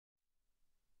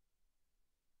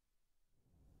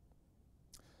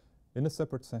In a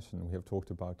separate session, we have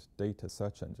talked about data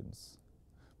search engines,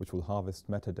 which will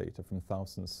harvest metadata from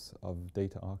thousands of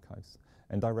data archives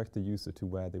and direct the user to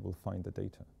where they will find the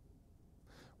data.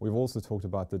 We've also talked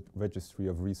about the registry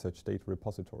of research data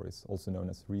repositories, also known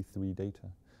as Re3Data,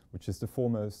 which is the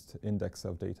foremost index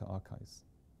of data archives.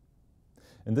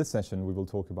 In this session, we will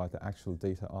talk about the actual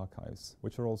data archives,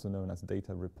 which are also known as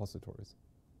data repositories.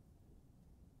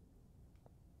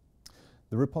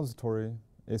 The repository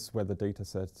is where the data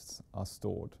sets are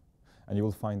stored, and you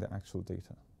will find the actual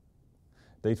data.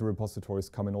 Data repositories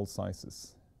come in all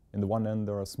sizes. In the one end,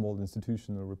 there are small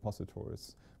institutional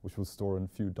repositories, which will store a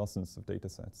few dozens of data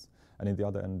sets, and in the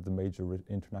other end, the major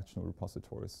international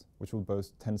repositories, which will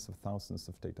boast tens of thousands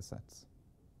of data sets.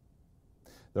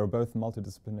 There are both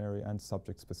multidisciplinary and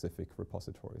subject-specific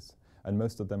repositories, and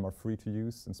most of them are free to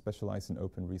use and specialize in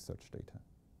open research data.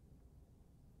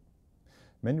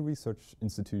 Many research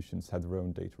institutions have their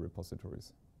own data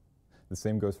repositories. The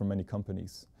same goes for many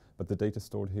companies, but the data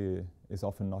stored here is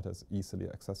often not as easily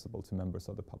accessible to members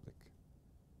of the public.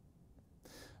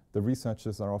 The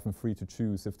researchers are often free to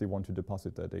choose if they want to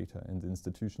deposit their data in the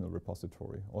institutional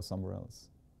repository or somewhere else.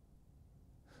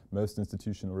 Most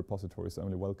institutional repositories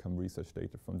only welcome research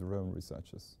data from their own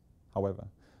researchers. However,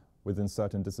 within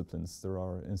certain disciplines, there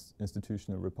are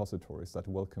institutional repositories that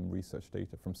welcome research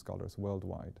data from scholars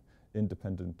worldwide,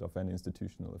 independent of any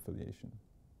institutional affiliation.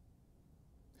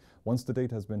 Once the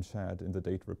data has been shared in the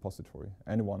data repository,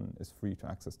 anyone is free to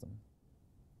access them.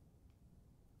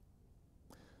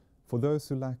 For those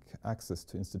who lack access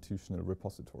to institutional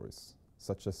repositories,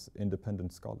 such as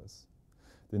independent scholars,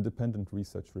 the independent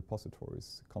research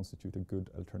repositories constitute a good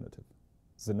alternative.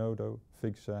 Zenodo,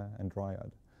 Figshare, and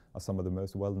Dryad are some of the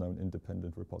most well-known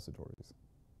independent repositories.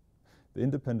 The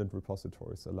independent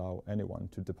repositories allow anyone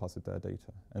to deposit their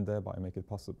data and thereby make it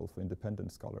possible for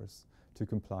independent scholars to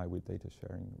comply with data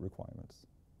sharing requirements.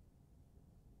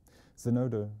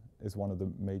 Zenodo is one of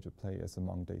the major players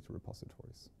among data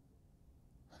repositories.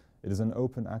 It is an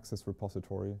open access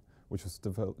repository which was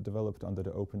developed under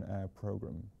the Open Air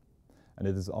program, and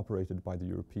it is operated by the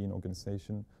European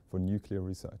Organization for Nuclear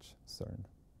Research, CERN.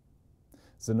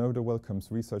 Zenodo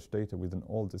welcomes research data within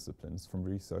all disciplines from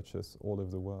researchers all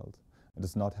over the world and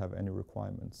does not have any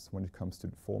requirements when it comes to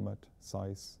format,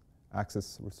 size,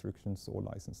 access restrictions, or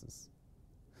licenses.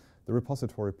 The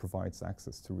repository provides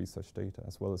access to research data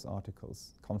as well as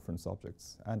articles, conference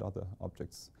objects, and other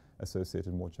objects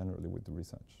associated more generally with the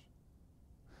research.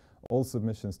 All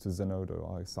submissions to Zenodo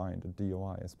are assigned a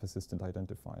DOI as persistent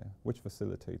identifier, which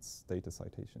facilitates data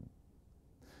citation.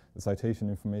 The citation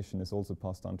information is also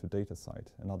passed on to DataCite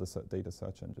and other data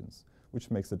search engines,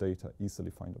 which makes the data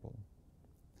easily findable.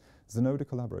 Zenodo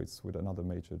collaborates with another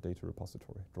major data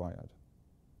repository, Dryad.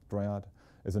 Dryad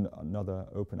is another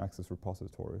open access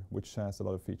repository which shares a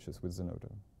lot of features with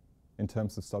Zenodo. In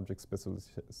terms of subject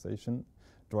specialization,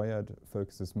 Dryad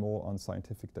focuses more on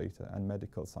scientific data and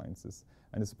medical sciences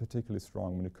and is particularly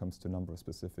strong when it comes to a number of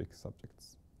specific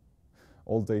subjects.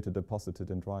 All data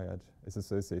deposited in Dryad is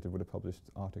associated with a published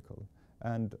article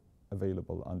and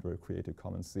available under a Creative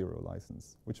Commons Zero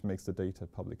license, which makes the data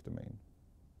public domain.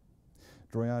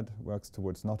 Dryad works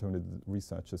towards not only the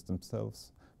researchers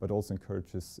themselves, but also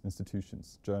encourages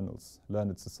institutions, journals,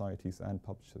 learned societies, and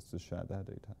publishers to share their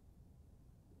data.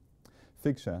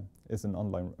 Figshare is an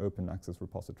online open access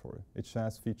repository. It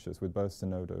shares features with both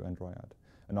Zenodo and Dryad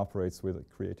and operates with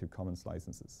Creative Commons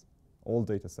licenses. All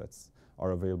datasets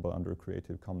are available under a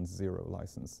Creative Commons Zero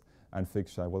license, and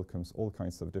Figshare welcomes all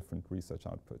kinds of different research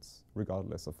outputs,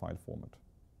 regardless of file format.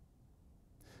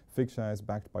 Figshare is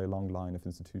backed by a long line of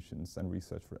institutions and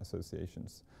research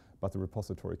associations, but the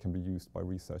repository can be used by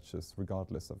researchers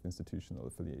regardless of institutional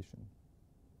affiliation.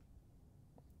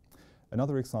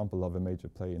 Another example of a major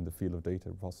play in the field of data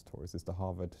repositories is the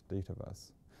Harvard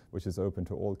Dataverse, which is open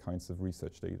to all kinds of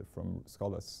research data from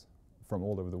scholars from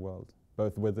all over the world,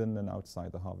 both within and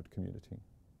outside the Harvard community.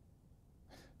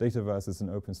 Dataverse is an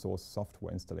open source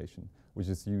software installation which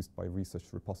is used by research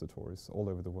repositories all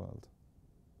over the world.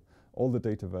 All the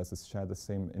dataverses share the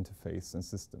same interface and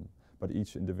system, but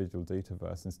each individual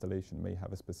dataverse installation may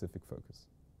have a specific focus.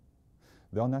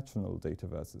 There are national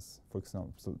dataverses, for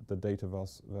example, the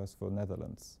Dataverse for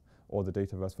Netherlands or the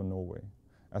Dataverse for Norway,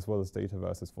 as well as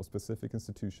dataverses for specific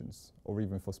institutions or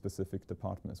even for specific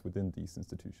departments within these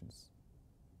institutions.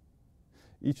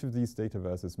 Each of these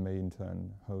dataverses may in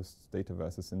turn host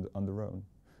dataverses on their own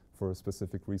for a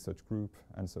specific research group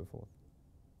and so forth.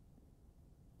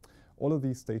 All of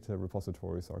these data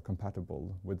repositories are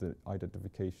compatible with the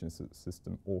identification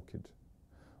system ORCID.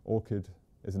 ORCID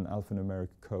is an alphanumeric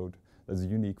code that is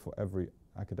unique for every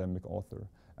academic author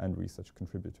and research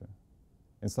contributor.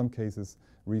 In some cases,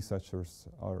 researchers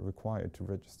are required to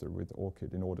register with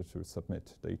ORCID in order to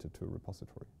submit data to a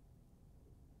repository.